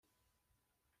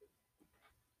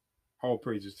All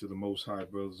praises to the Most High,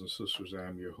 brothers and sisters. I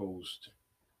am your host,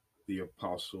 the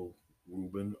Apostle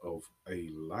Reuben of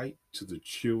A Light to the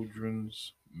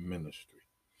Children's Ministry.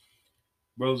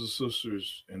 Brothers and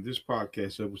sisters, in this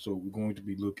podcast episode, we're going to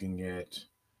be looking at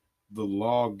the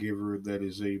lawgiver that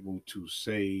is able to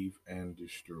save and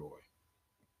destroy.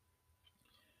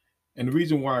 And the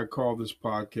reason why I call this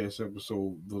podcast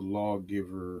episode The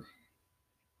Lawgiver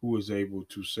Who is Able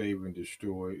to Save and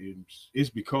Destroy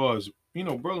is because,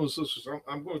 brothers and sisters,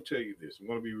 I'm going to tell you this. I'm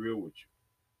going to be real with you.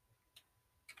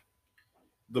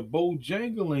 The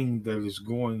bojangling that is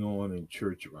going on in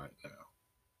church right now,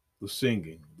 the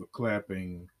singing, the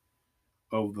clapping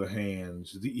of the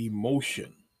hands, the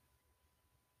emotion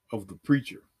of the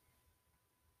preacher,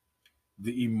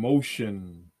 the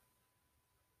emotion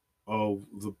of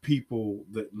the people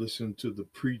that listen to the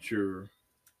preacher,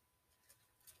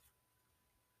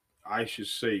 I should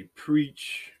say,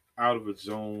 preach out of its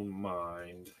own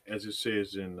mind, as it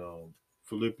says in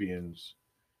Philippians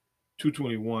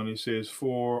 2:21. It says,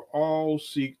 "For all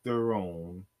seek their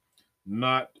own,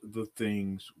 not the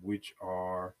things which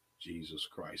are Jesus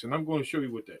Christ." And I'm going to show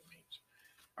you what that means.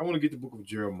 I want to get the book of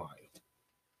Jeremiah.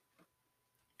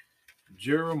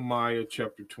 Jeremiah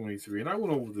chapter 23. And I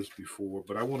went over this before,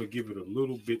 but I want to give it a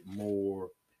little bit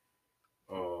more.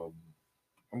 Um,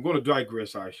 I'm going to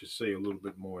digress, I should say, a little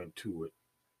bit more into it.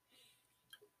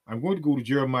 I'm going to go to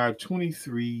Jeremiah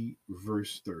 23,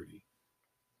 verse 30.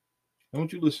 I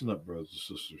want you to listen up, brothers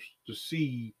and sisters, to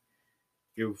see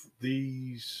if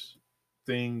these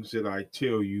things that I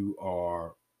tell you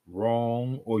are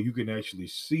wrong, or you can actually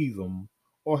see them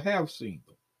or have seen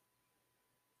them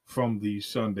from these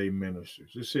Sunday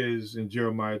ministers. It says in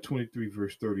Jeremiah 23,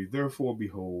 verse 30, "Therefore,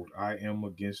 behold, I am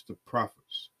against the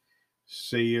prophets,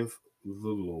 saith the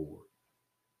Lord,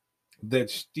 that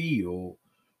steal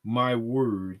my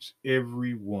words,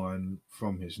 every one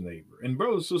from his neighbor." And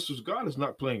brothers and sisters, God is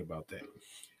not playing about that.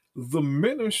 The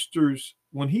ministers,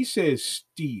 when he says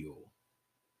steal,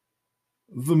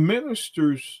 the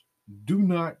ministers do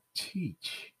not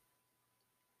teach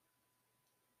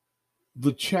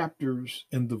the chapters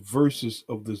and the verses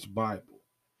of this Bible.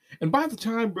 And by the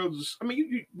time, brothers,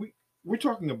 we're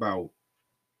talking about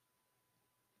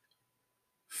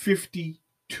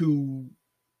 52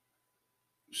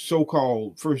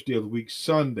 so-called first day of the week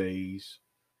Sundays,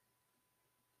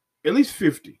 at least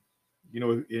 50.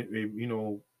 In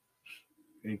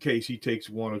case he takes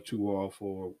one or two off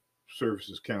or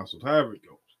services canceled, however it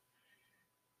goes.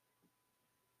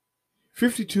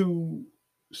 52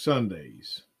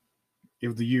 Sundays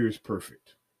if the year is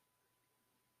perfect.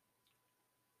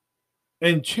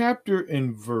 And chapter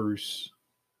and verse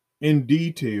in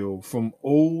detail from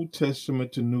Old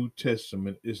Testament to New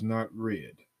Testament is not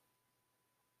read.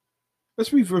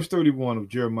 Let's read verse 31 of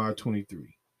Jeremiah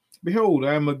 23. "Behold,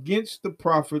 I am against the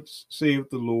prophets, saith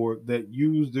the Lord, that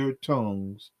use their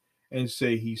tongues and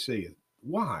say he saith."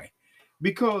 Why?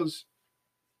 Because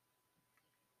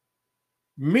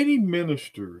many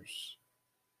ministers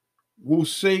will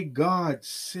say God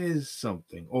says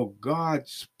something or God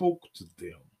spoke to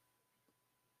them.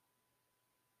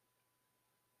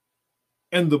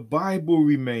 And the Bible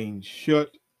remains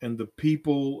shut and the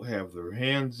people have their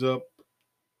hands up.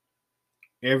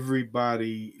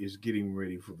 Everybody is getting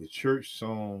ready for the church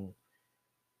song.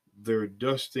 They're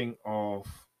dusting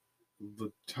off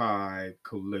the tithe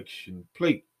collection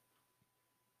plate.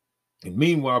 And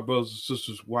meanwhile, brothers and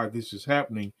sisters, why this is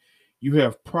happening, you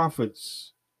have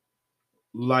prophets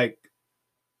like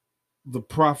the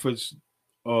prophets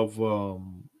of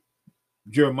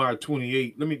Jeremiah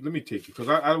 28. Let me take you, because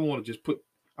I don't want to just put,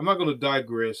 I'm not going to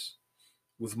digress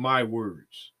with my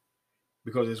words,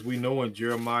 because as we know in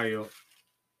Jeremiah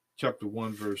chapter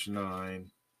 1, verse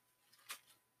 9,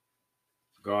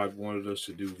 God wanted us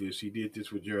to do this. He did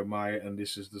this with Jeremiah, and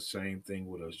this is the same thing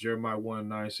with us. Jeremiah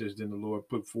 1:9 says, "Then the Lord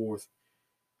put forth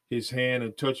his hand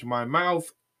and touched my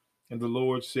mouth, and the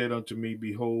Lord said unto me,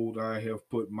 Behold, I have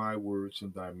put my words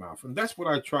in thy mouth." And that's what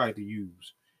I try to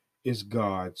use, is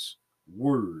God's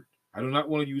word. I do not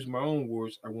want to use my own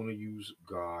words. I want to use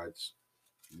God's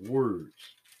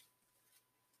words.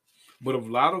 But a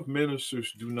lot of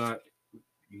ministers do not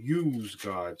use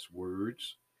God's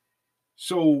words.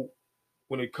 So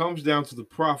when it comes down to the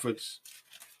prophets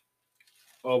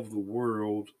of the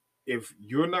world, if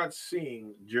you're not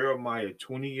seeing Jeremiah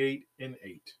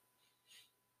 28:8,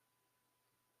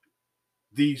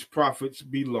 these prophets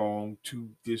belong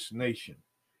to this nation,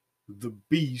 the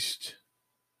beast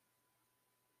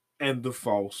and the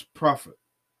false prophet,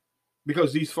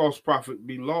 because these false prophet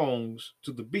belongs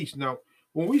to the beast. Now,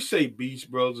 when we say beast,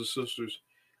 brothers and sisters,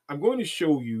 I'm going to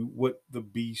show you what the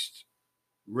beast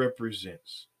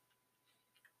represents.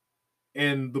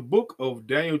 In the book of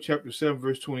Daniel, chapter 7,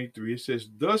 verse 23, it says,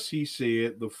 "Thus he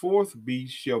said, the fourth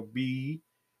beast shall be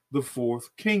the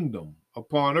fourth kingdom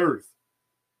upon earth,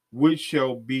 which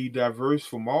shall be diverse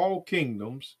from all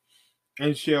kingdoms,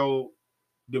 and shall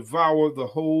devour the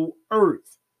whole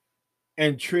earth,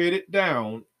 and tread it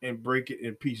down, and break it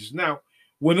in pieces." Now,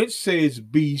 when it says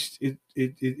beast,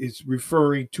 it's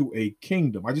referring to a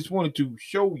kingdom. I just wanted to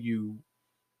show you,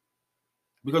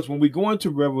 because when we go into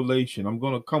Revelation, I'm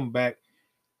going to come back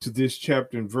to this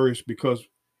chapter and verse, because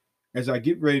as I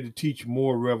get ready to teach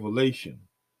more Revelation,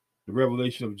 the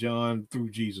revelation of John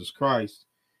through Jesus Christ,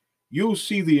 you'll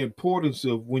see the importance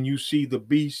of when you see the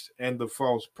beast and the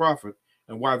false prophet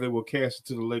and why they were cast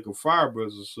into the lake of fire,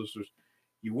 brothers and sisters.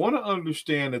 You want to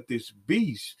understand that this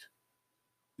beast,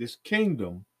 this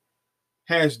kingdom,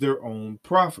 has their own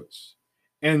prophets,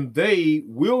 and they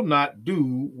will not do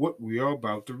what we are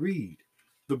about to read.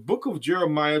 The book of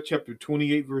Jeremiah, chapter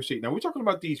 28, verse 8. Now, we're talking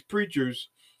about these preachers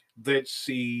that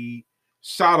see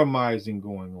sodomizing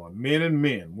going on, men and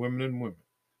men, women and women.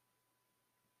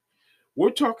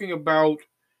 We're talking about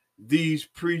these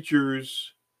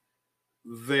preachers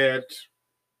that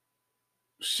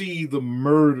see the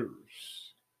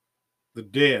murders, the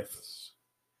deaths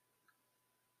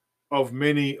of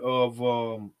many of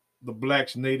the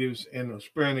blacks, natives, and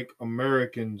Hispanic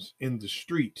Americans in the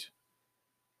street.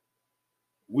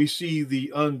 We see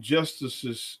the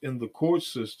injustices in the court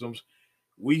systems.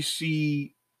 We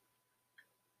see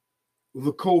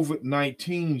the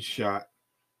COVID-19 shot,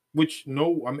 which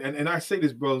and I say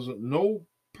this, brothers, no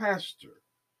pastor,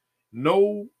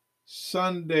 no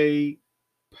Sunday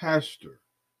pastor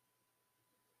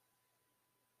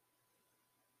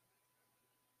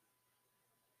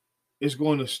is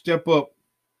going to step up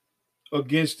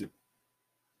against it.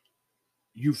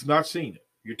 You've not seen it.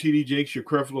 Your TD Jakes, your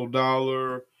Creflo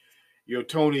Dollar, your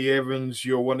Tony Evans,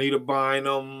 your Juanita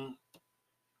Bynum.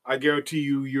 I guarantee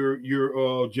you, your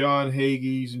John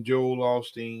Hagees and Joel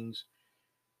Osteens,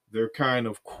 they're kind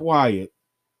of quiet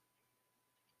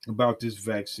about this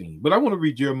vaccine. But I want to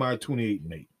read Jeremiah 28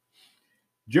 and 8.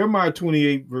 Jeremiah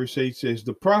 28, verse 8 says,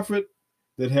 "The prophet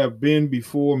that have been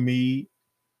before me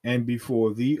and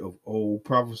before thee of old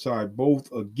prophesied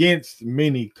both against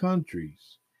many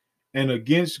countries and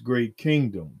against great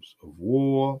kingdoms of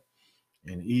war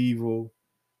and evil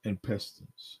and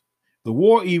pestilence." The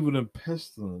war, evil, and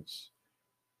pestilence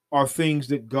are things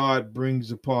that God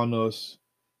brings upon us.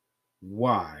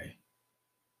 Why?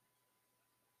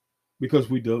 Because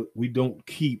we don't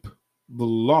keep the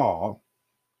law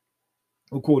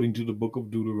according to the book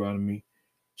of Deuteronomy,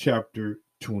 chapter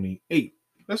 28.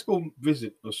 Let's go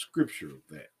visit a scripture of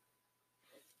that.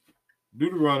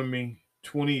 Deuteronomy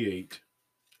 28.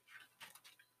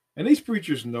 And these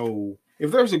preachers know,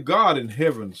 if there's a God in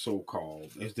heaven, so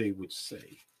called, as they would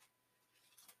say,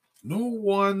 no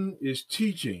one is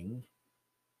teaching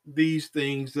these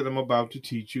things that I'm about to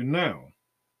teach you now.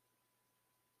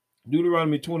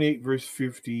 Deuteronomy 28, verse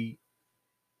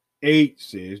 58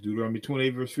 says, Deuteronomy 28,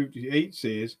 verse 58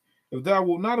 says, "If thou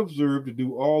wilt not observe to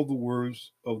do all the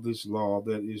words of this law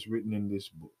that is written in this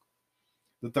book,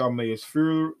 that thou mayest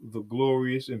fear the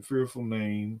glorious and fearful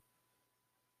name,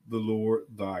 the Lord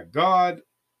thy God,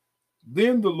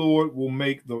 then the Lord will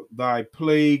make thy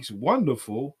plagues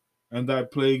wonderful, and thy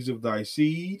plagues of thy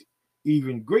seed,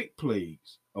 even great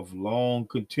plagues of long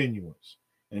continuance,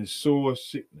 and sore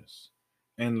sickness,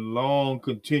 and long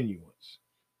continuance."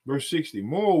 Verse 60,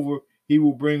 "Moreover, he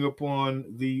will bring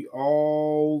upon thee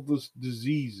all the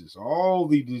diseases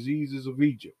of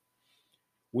Egypt,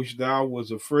 which thou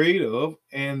was afraid of,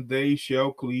 and they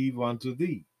shall cleave unto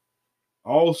thee.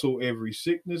 Also every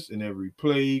sickness and every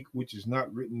plague which is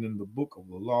not written in the book of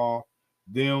the law,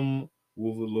 them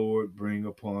will the Lord bring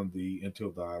upon thee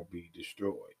until thou be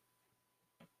destroyed."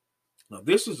 Now,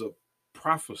 this is a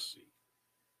prophecy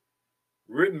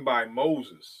written by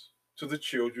Moses to the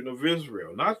children of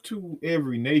Israel, not to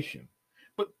every nation.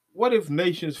 But what if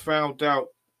nations found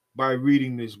out by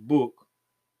reading this book,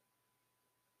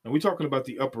 and we're talking about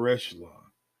the upper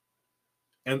echelon,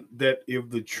 and that if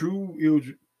the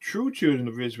true children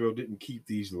of Israel didn't keep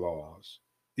these laws,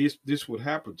 this would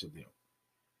happen to them.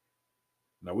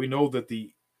 Now we know that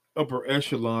the upper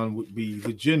echelon would be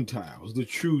the Gentiles, the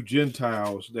true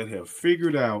Gentiles that have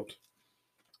figured out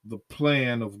the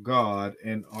plan of God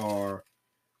and are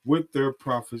with their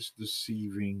prophets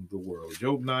deceiving the world.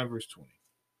 Job 9, verse 20.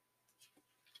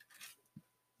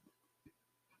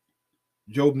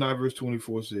 Job 9, verse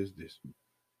 24 says this.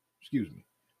 Excuse me.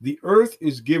 "The earth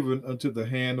is given unto the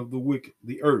hand of the wicked."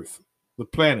 The earth, the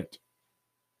planet,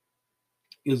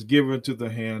 is given to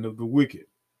the hand of the wicked.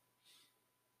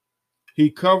 He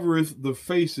covereth the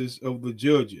faces of the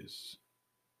judges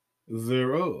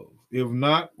thereof. If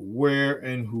not, where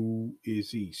and who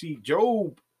is he? See,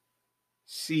 Job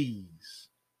sees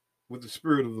with the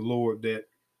Spirit of the Lord that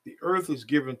the earth is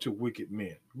given to wicked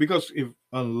men. Because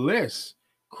unless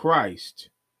Christ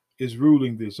is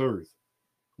ruling this earth,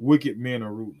 wicked men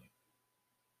are ruling.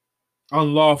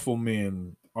 Unlawful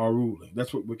men are ruling.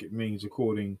 That's what wicked means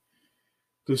according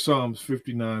to Psalms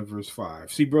 59, verse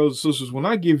 5. See, brothers and sisters, when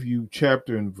I give you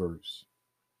chapter and verse,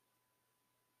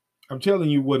 I'm telling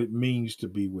you what it means to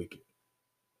be wicked.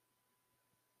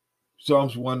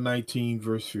 Psalms 119,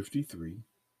 verse 53,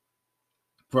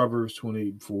 Proverbs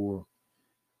 28:4,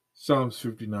 Psalms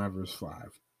 59, verse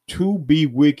 5. To be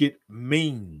wicked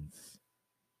means.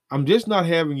 I'm just not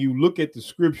having you look at the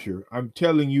scripture. I'm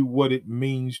telling you what it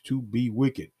means to be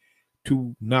wicked,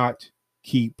 to not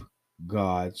keep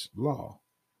God's law.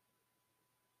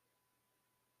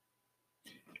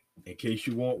 In case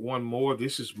you want one more,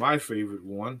 this is my favorite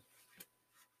one.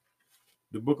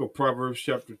 The book of Proverbs,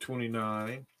 chapter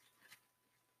 29,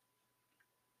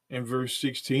 and verse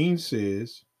 16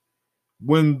 says,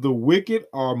 when the wicked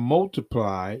are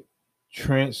multiplied,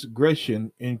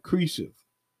 transgression increaseth,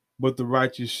 but the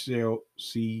righteous shall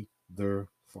see their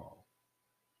fall.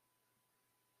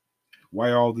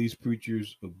 Why all these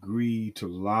preachers agree to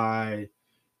lie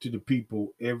to the people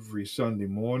every Sunday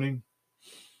morning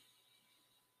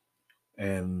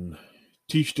and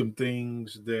teach them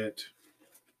things that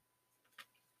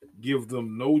give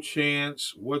them no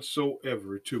chance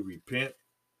whatsoever to repent.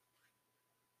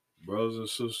 Brothers and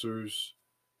sisters,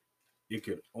 it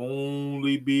could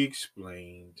only be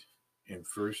explained in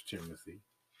First Timothy.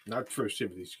 Not First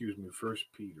Timothy, excuse me, First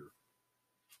Peter.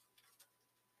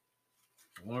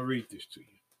 I want to read this to you.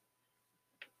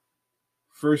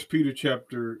 First Peter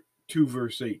chapter 2,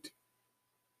 verse 8.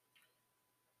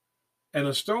 And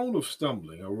a stone of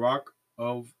stumbling, a rock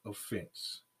of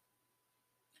offense,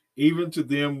 even to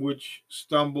them which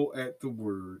stumble at the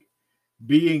word,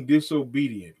 being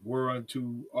disobedient,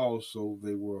 whereunto also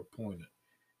they were appointed.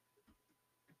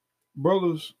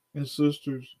 Brothers and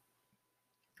sisters,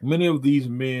 many of these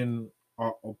men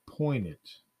are appointed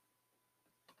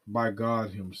by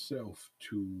God Himself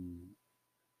to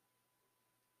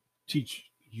teach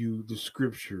you the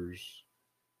scriptures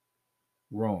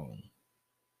wrong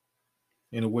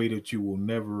in a way that you will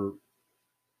never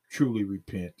truly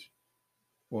repent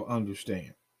or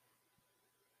understand.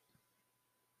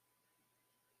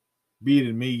 Be it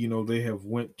in me, they have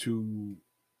went to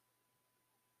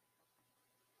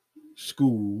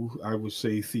school, I would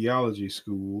say theology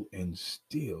school, and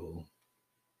still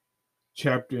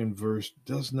chapter and verse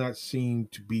does not seem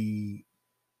to be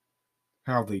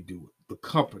how they do it. The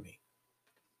company.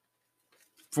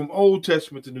 From Old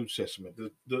Testament to New Testament,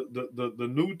 the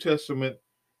New Testament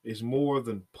is more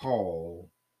than Paul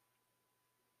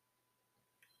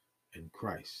and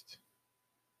Christ.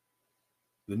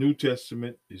 The New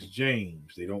Testament is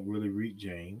James. They don't really read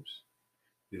James.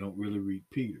 They don't really read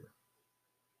Peter.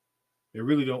 They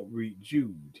really don't read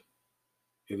Jude.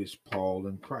 It is Paul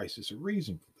and Christ. It's a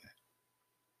reason for that.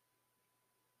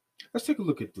 Let's take a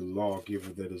look at the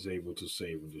lawgiver that is able to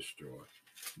save and destroy.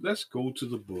 Let's go to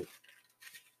the book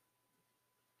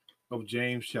of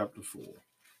James chapter 4.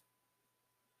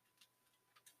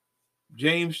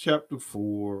 James chapter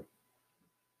 4,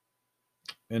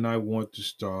 and I want to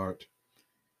start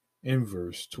in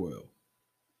verse 12.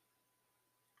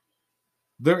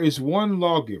 There is one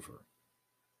lawgiver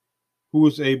who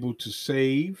is able to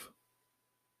save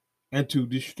and to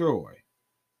destroy.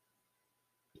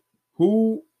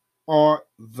 Who art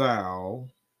thou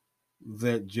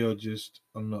that judgest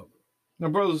another? Now,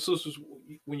 brothers and sisters,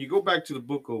 when you go back to the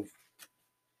book of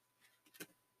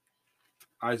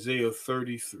Isaiah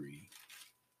 33,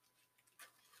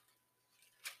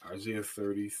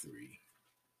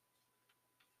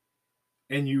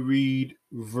 and you read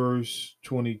verse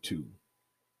 22,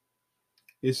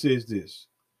 it says this: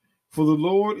 For the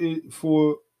Lord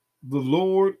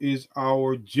is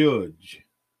our judge.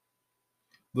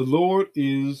 The Lord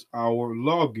is our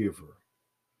lawgiver.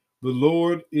 The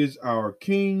Lord is our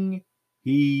king.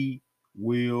 He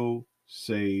will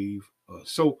save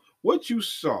us. So what you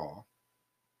saw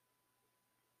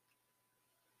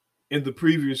in the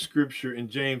previous scripture in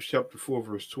James chapter 4,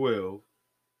 verse 12,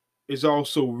 is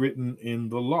also written in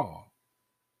the law.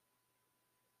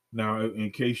 Now, in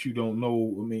case you don't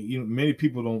know, many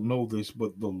people don't know this,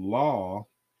 but the law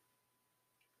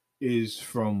is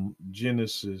from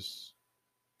Genesis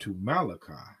to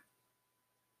Malachi.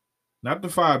 Not the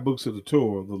 5 books of the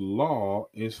Torah. The law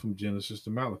is from Genesis to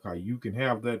Malachi. You can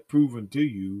have that proven to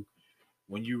you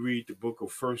when you read the book of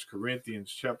 1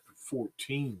 Corinthians chapter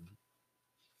 14,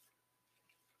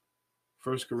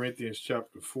 1 Corinthians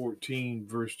chapter 14,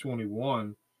 verse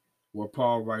 21, where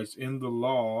Paul writes, in the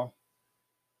law,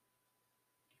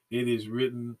 it is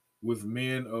written, with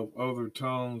men of other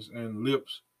tongues and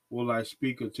lips will I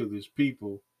speak unto this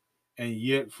people, and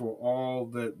yet for all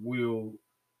that will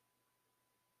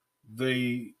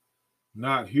they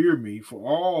not hear me, for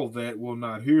all that will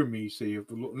not hear me, saith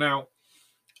the Lord. Now,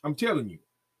 I'm telling you,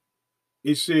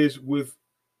 it says, with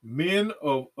men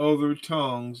of other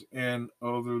tongues and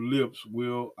other lips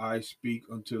will I speak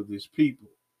unto this people,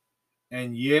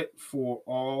 and yet for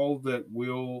all that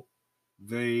will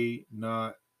they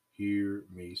not hear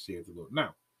me, saith the Lord.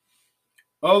 Now,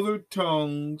 other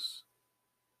tongues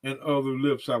and other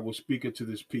lips I will speak unto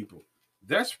this people.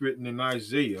 That's written in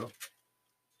Isaiah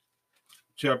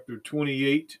chapter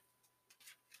 28,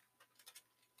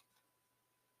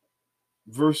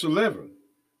 verse 11,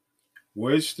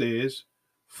 where it says,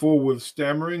 for with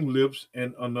stammering lips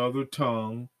and another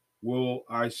tongue will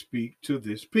I speak to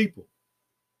this people.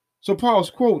 So Paul's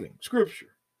quoting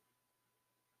scripture.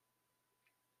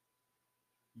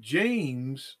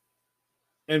 James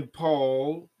and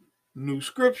Paul knew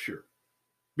scripture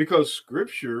because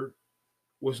scripture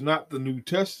was not the New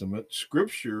Testament.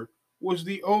 Scripture was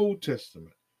the Old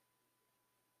Testament.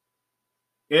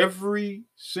 Every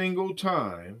single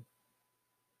time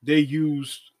they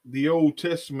used the Old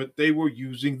Testament, they were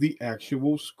using the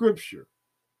actual scripture.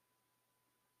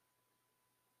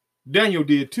 Daniel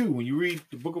did too. When you read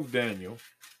the book of Daniel,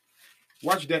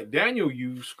 watch that. Daniel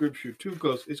used scripture too,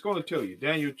 because it's going to tell you.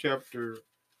 Daniel chapter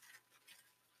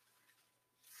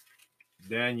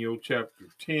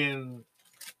 10,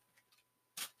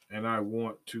 and I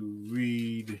want to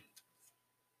read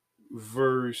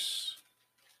verse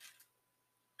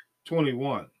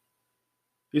 21.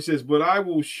 It says, but I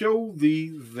will show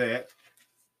thee that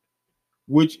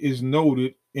which is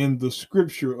noted in the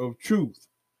scripture of truth,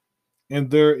 and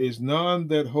there is none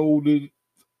that holdeth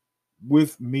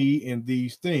with me in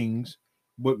these things,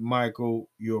 but Michael,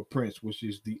 your prince, which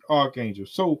is the archangel.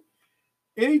 So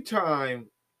anytime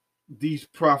these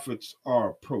prophets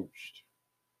are approached,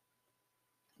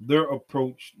 they're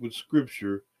approached with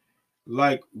scripture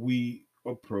like we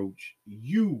approach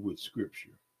you with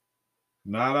scripture,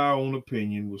 not our own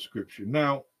opinion with scripture.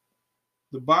 Now,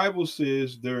 the Bible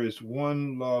says there is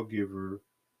one lawgiver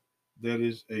that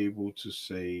is able to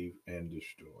save and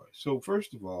destroy. So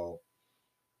first of all,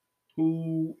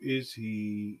 who is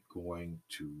he going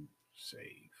to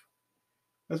save?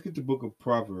 Let's get the book of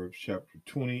Proverbs chapter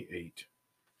 28,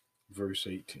 verse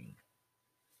 18.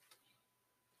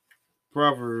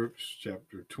 Proverbs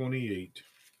chapter 28,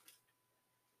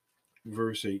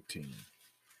 verse 18.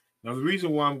 Now, the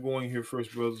reason why I'm going here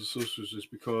first, brothers and sisters, is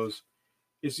because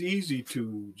it's easy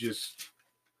to just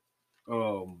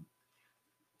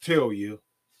tell you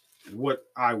what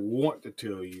I want to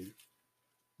tell you,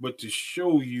 but to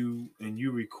show you and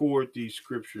you record these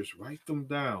scriptures, write them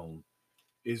down,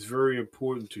 is very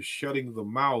important to shutting the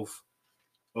mouth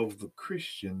of the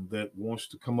Christian that wants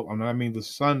to come up. I mean the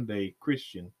Sunday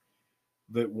Christian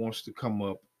that wants to come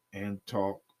up and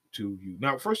talk to you.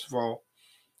 Now, first of all,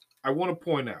 I want to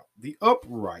point out the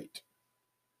upright.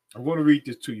 I want to read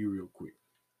this to you real quick.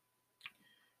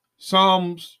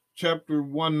 Psalms chapter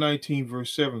 119,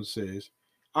 verse 7 says,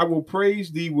 I will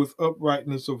praise thee with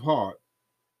uprightness of heart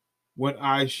when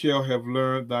I shall have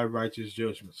learned thy righteous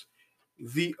judgments.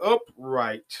 The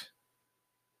upright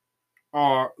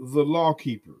are the law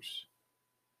keepers.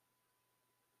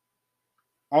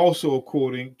 Also,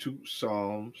 according to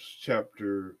Psalms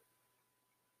chapter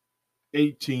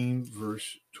 18,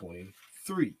 verse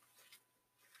 23.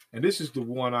 And this is the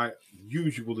one I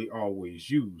usually always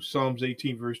use. Psalms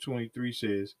 18, verse 23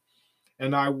 says,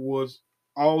 and I was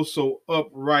also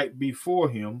upright before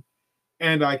him,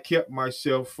 and I kept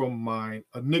myself from mine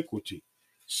iniquity.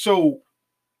 So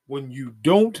when you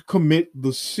don't commit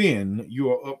the sin,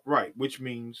 you are upright, which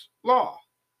means law.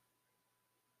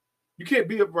 You can't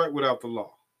be upright without the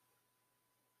law.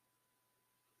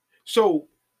 So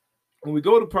when we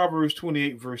go to Proverbs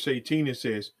 28, verse 18, it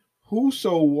says,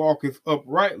 whoso walketh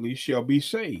uprightly shall be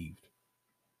saved.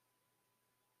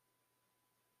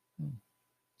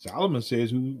 Solomon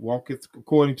says, who walketh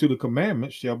according to the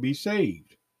commandments shall be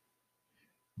saved.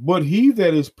 But he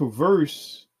that is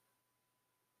perverse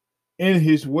in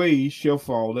his ways shall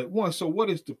fall at once. So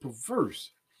what is the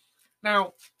perverse?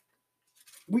 Now,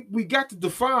 we got to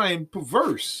define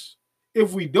perverse.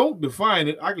 If we don't define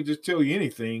it, I could just tell you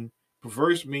anything.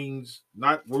 Perverse means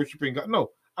not worshiping God.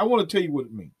 No, I want to tell you what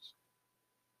it means.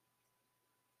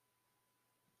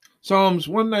 Psalms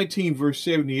 119 verse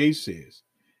 78 says,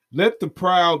 let the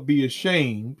proud be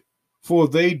ashamed, for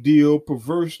they deal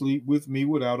perversely with me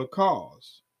without a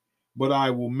cause. But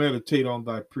I will meditate on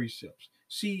thy precepts.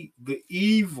 See, the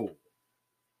evil,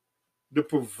 the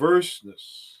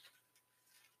perverseness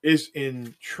is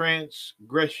in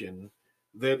transgression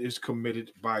that is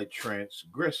committed by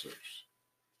transgressors.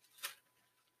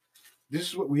 This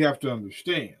is what we have to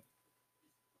understand.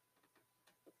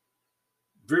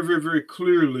 Very, very, very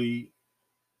clearly,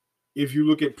 if you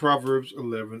look at Proverbs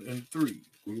 11 and 3,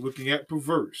 we're looking at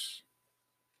perverse.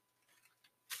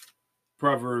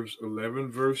 Proverbs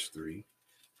 11 verse 3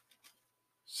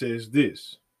 says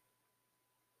this: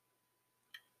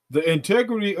 the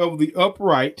integrity of the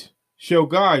upright shall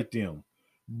guide them,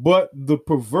 but the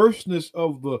perverseness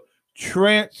of the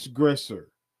transgressor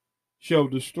shall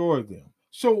destroy them.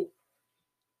 So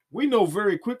we know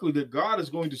very quickly that God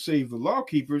is going to save the law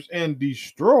keepers and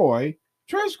destroy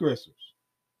transgressors.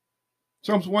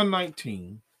 Psalms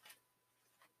 119.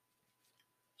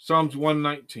 Psalms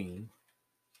 119.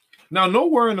 Now,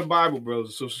 nowhere in the Bible,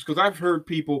 brothers and sisters, because I've heard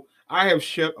people, I have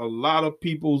shut a lot of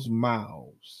people's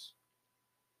mouths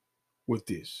with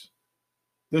this.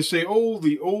 They say, oh,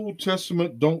 the Old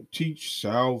Testament don't teach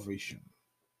salvation.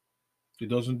 It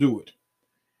doesn't do it.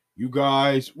 You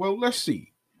guys, well, let's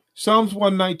see. Psalms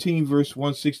 119, verse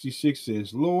 166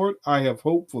 says, Lord, I have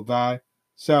hoped for thy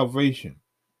salvation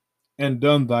and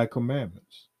done thy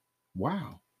commandments.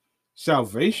 Wow.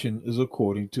 Salvation is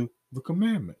according to the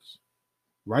commandments.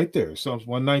 Right there, Psalms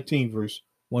 119, verse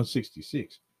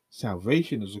 166.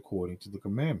 Salvation is according to the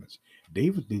commandments.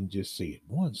 David didn't just say it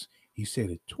once, he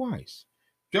said it twice.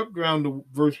 Jump down to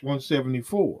verse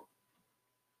 174.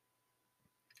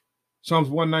 Psalms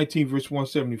 119, verse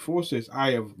 174 says,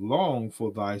 I have longed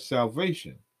for thy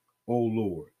salvation, O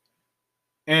Lord,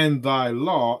 and thy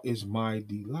law is my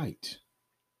delight.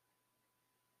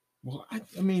 Well,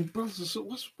 I mean, brothers, so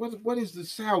what is the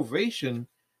salvation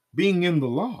being in the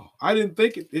law? I didn't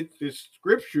think it's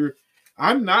scripture.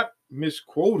 I'm not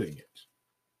misquoting it.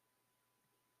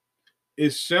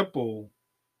 It's simple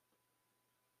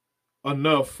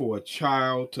enough for a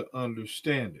child to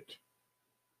understand it.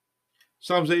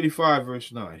 Psalms 85,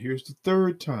 verse 9. Here's the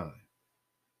third time.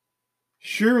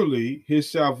 Surely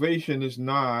his salvation is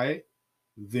nigh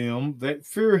them that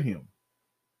fear him.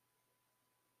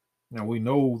 Now we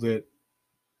know that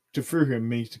to fear him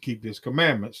means to keep his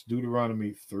commandments.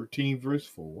 Deuteronomy 13, verse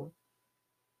 4.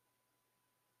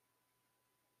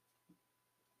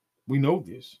 We know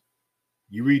this.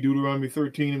 You read Deuteronomy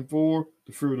 13 and 4,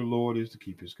 the fear of the Lord is to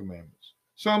keep his commandments.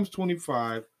 Psalms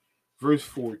 25, verse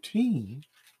 14.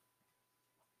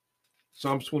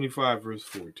 Psalms 25, verse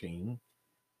 14.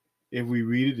 If we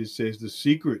read it, it says, the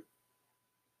secret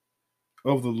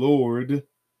of the Lord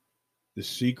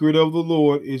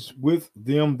is with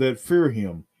them that fear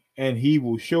him, and he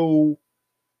will show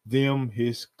them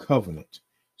his covenant.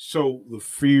 So the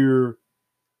fear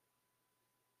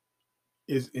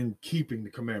is in keeping the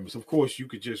commandments. Of course, you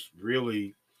could just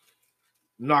really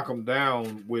knock them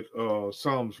down with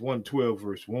Psalms 112,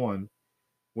 verse 1,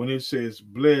 when it says,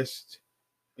 blessed,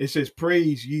 it says,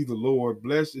 praise ye the Lord,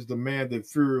 blessed is the man that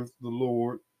feareth the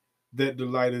Lord, that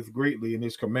delighteth greatly in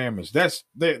his commandments.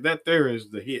 That there is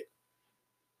the hit.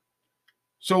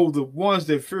 So the ones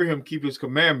that fear him keep his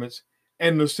commandments,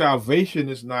 and the salvation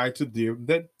is nigh to them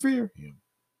that fear him.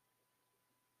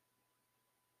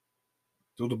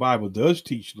 So the Bible does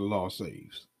teach the law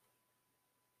saves.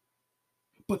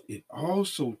 But it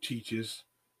also teaches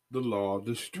the law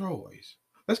destroys.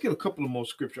 Let's get a couple of more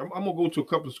scriptures. I'm going to go to a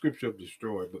couple of scriptures of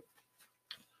destroy, but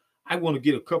I want to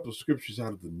get a couple of scriptures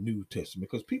out of the New Testament,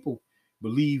 because people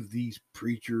believe these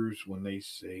preachers when they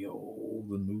say, oh,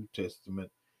 the New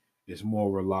Testament is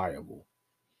more reliable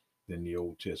than the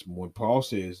Old Testament. When Paul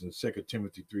says in 2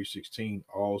 Timothy 3:16,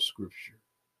 all scripture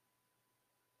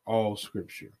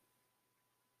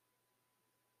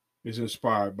is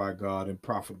inspired by God and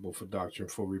profitable for doctrine,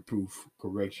 for reproof,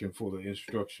 correction, for the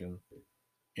instruction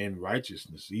in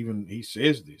righteousness. Even he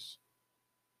says this.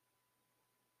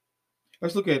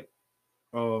 Let's look at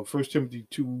 1 Timothy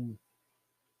 2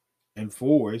 and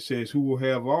 4. It says, who will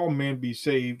have all men be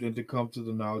saved and to come to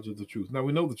the knowledge of the truth. Now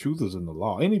we know the truth is in the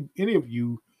law. Any of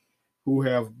you who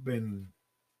have been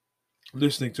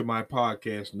listening to my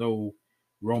podcast know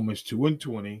Romans 2 and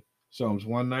 20, Psalms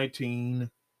 119,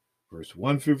 verse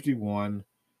 151,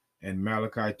 and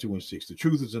Malachi 2 and 6. The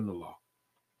truth is in the law.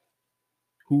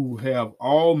 Who have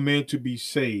all men to be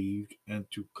saved and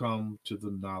to come to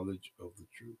the knowledge of the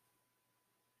truth.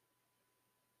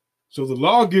 So the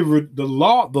lawgiver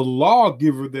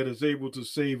that is able to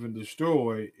save and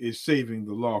destroy is saving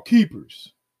the law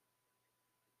keepers.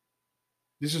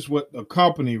 This is what the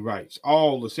company writes.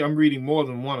 See, I'm reading more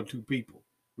than one or two people,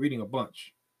 reading a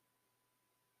bunch.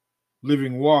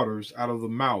 Living waters out of the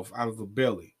mouth, out of the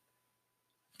belly.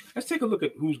 Let's take a look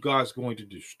at who God's going to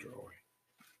destroy.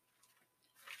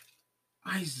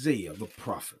 Isaiah, the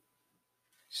prophet,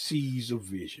 sees a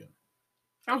vision.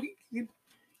 Now,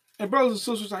 and brothers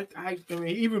and sisters, I mean,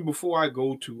 even before I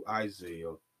go to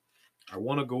Isaiah, I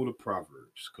want to go to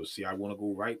Proverbs, because see, I want to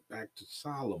go right back to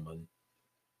Solomon,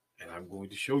 and I'm going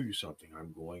to show you something.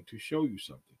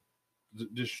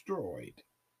 Destroyed.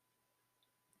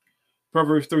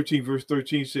 Proverbs 13, verse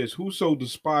 13 says, whoso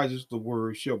despises the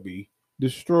word shall be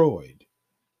destroyed.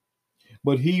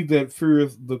 But he that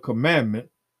feareth the commandment,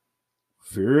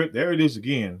 there it is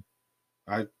again.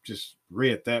 I just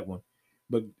read that one.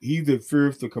 But he that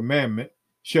feareth the commandment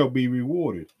shall be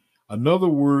rewarded. Another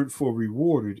word for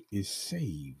rewarded is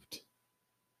saved.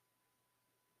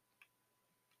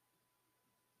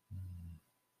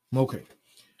 Okay.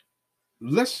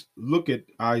 Let's look at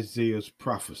Isaiah's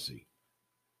prophecy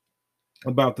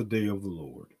about the day of the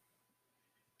Lord.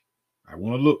 I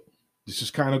want to look. This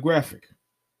is kind of graphic.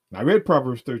 I read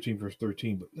Proverbs 13, verse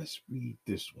 13, but let's read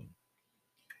this one.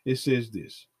 It says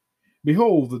this: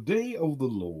 behold, the day of the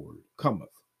Lord cometh,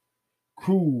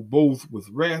 cruel both with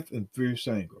wrath and fierce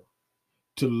anger,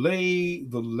 to lay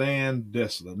the land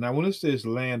desolate. Now, when it says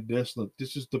land desolate,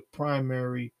 this is the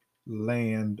primary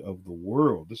land of the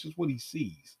world. This is what he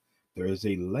sees. There is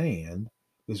a land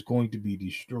that's going to be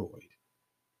destroyed.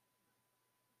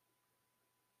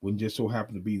 Wouldn't just so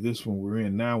happen to be this one we're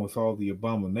in now with all the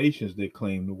abominations they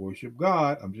claim to worship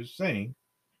God. I'm just saying.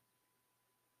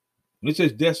 When it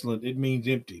says desolate, it means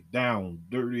empty, down,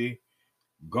 dirty,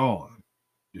 gone,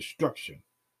 destruction.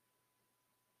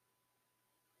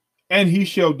 And he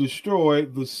shall destroy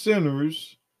the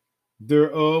sinners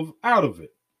thereof out of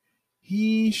it.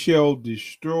 He shall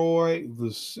destroy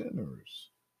the sinners,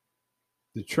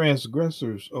 the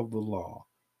transgressors of the law.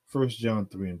 1 John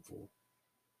 3 and 4.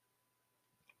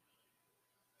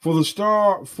 For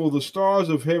the stars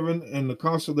of heaven and the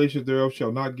constellations thereof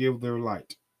shall not give their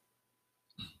light.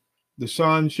 The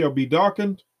sun shall be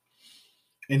darkened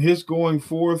in his going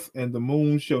forth, and the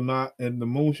moon shall not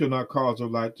cause her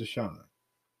light to shine.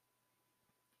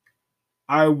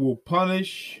 I will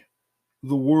punish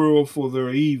the world for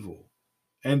their evil,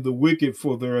 and the wicked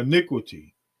for their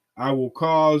iniquity. I will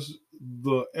cause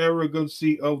the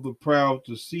arrogancy of the proud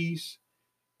to cease,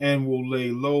 and will lay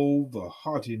low the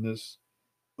haughtiness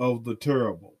of the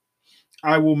terrible.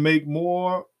 I will make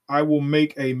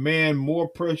a man more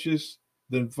precious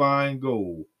than fine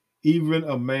gold, even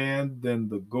a man than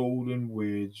the golden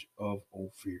wedge of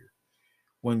Ophir.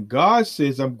 When God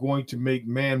says, I'm going to make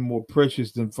man more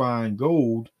precious than fine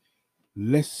gold,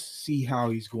 let's see how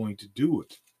he's going to do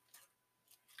it.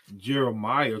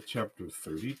 Jeremiah chapter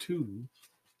 32.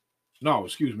 No,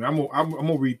 excuse me. I'm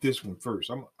gonna read this one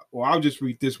first. I'll just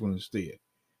read this one instead.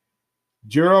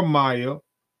 Jeremiah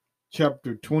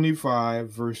chapter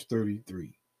 25, verse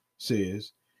 33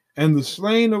 says, and the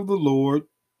slain of the Lord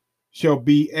shall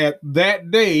be at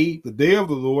that day, the day of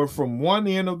the Lord, from one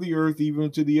end of the earth even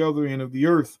to the other end of the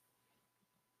earth.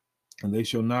 And they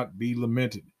shall not be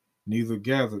lamented, neither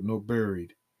gathered nor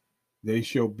buried. They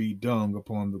shall be dung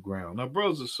upon the ground. Now,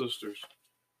 brothers and sisters,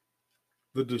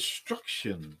 the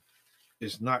destruction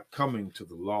is not coming to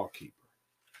the lawkeeper.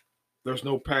 There's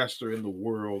no pastor in the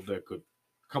world that could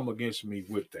come against me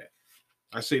with that.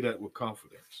 I say that with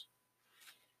confidence.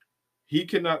 He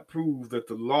cannot prove that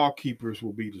the lawkeepers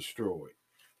will be destroyed.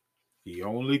 He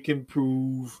only can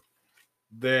prove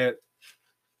that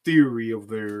theory of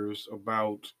theirs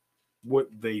about what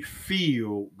they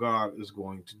feel God is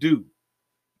going to do.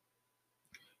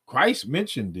 Christ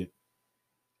mentioned it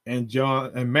and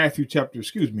Matthew chapter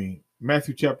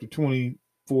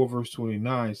 24 verse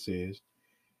 29 says,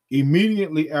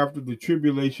 immediately after the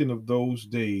tribulation of those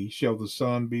days shall the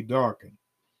sun be darkened,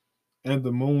 and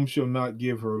the moon shall not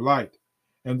give her light,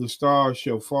 and the stars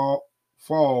shall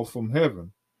fall from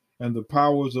heaven, and the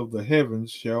powers of the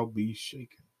heavens shall be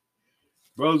shaken.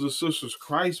 Brothers and sisters,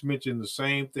 Christ mentioned the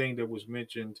same thing that was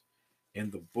mentioned in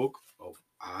the book of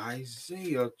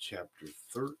Isaiah chapter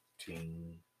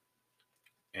 13.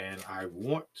 And I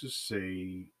want to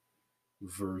say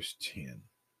verse 10.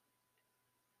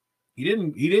 He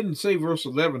didn't say verse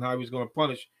 11 how he was going to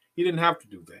punish. He didn't have to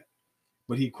do that.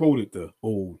 But he quoted the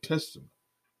Old Testament.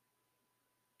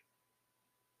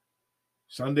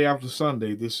 Sunday after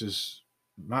Sunday, this is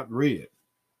not read.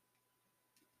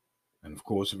 And of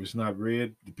course, if it's not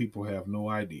read, the people have no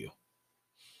idea.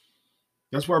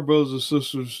 That's why, brothers and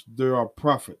sisters, there are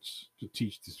prophets to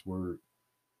teach this word.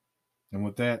 And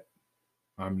with that,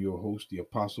 I'm your host, the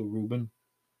Apostle Reuben.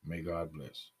 May God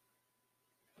bless.